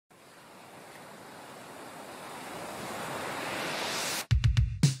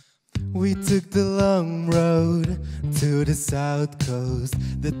We took the long road to the south coast.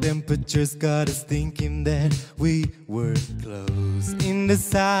 The temperatures got us thinking that we were close. In the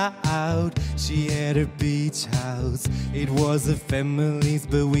south, she had her beach house. It was a family's,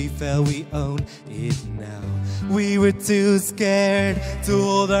 but we felt we owned it now. We were too scared to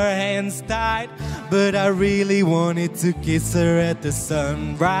hold our hands tight, but I really wanted to kiss her at the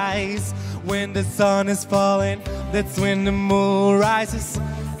sunrise. When the sun is falling, that's when the moon rises.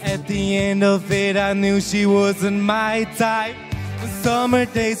 At the end of it, I knew she wasn't my type. The summer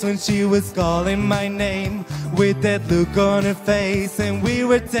days when she was calling my name with that look on her face, and we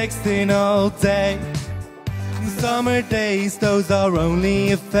were texting all day. The summer days, those are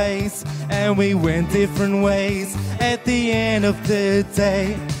only a phase, and we went different ways at the end of the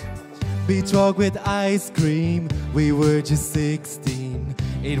day. Beach walk with ice cream, we were just 16.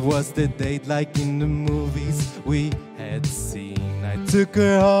 It was the date like in the movies we had seen. I took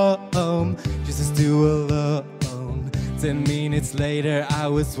her home, just us two alone. 10 minutes later, I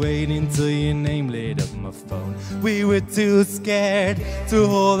was waiting till your name lit up my phone. We were too scared to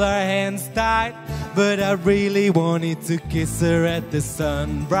hold our hands tight, but I really wanted to kiss her at the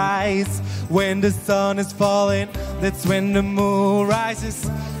sunrise. When the sun is falling, that's when the moon rises.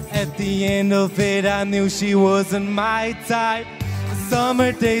 At the end of it, I knew she wasn't my type.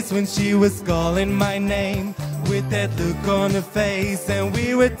 Summer days when she was calling my name with that look on her face, and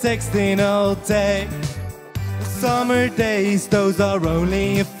we were texting all day. Summer days, those are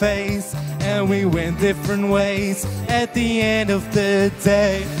only a phase, and we went different ways at the end of the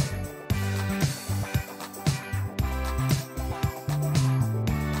day.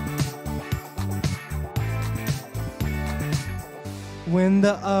 When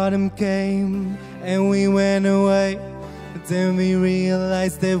the autumn came and we went away, then we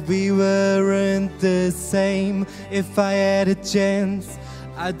realized that we weren't the same. If I had a chance,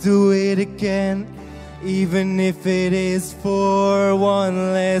 I'd do it again, even if it is for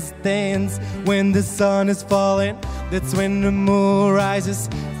one last dance. When the sun is falling, that's when the moon rises.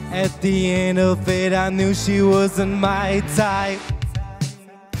 At the end of it, I knew she wasn't my type.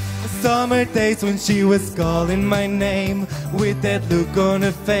 Summer days when she was calling my name with that look on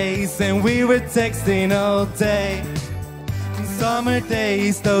her face, and we were texting all day. Summer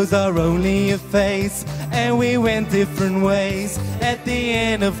days, those are only a phase, and we went different ways at the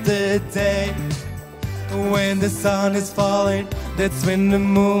end of the day. When the sun is falling, that's when the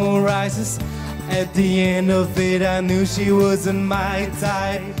moon rises. At the end of it, I knew she wasn't my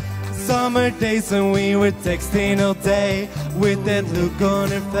type. Summer days when we were texting all day with that look on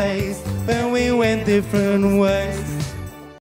her face, and we went different ways.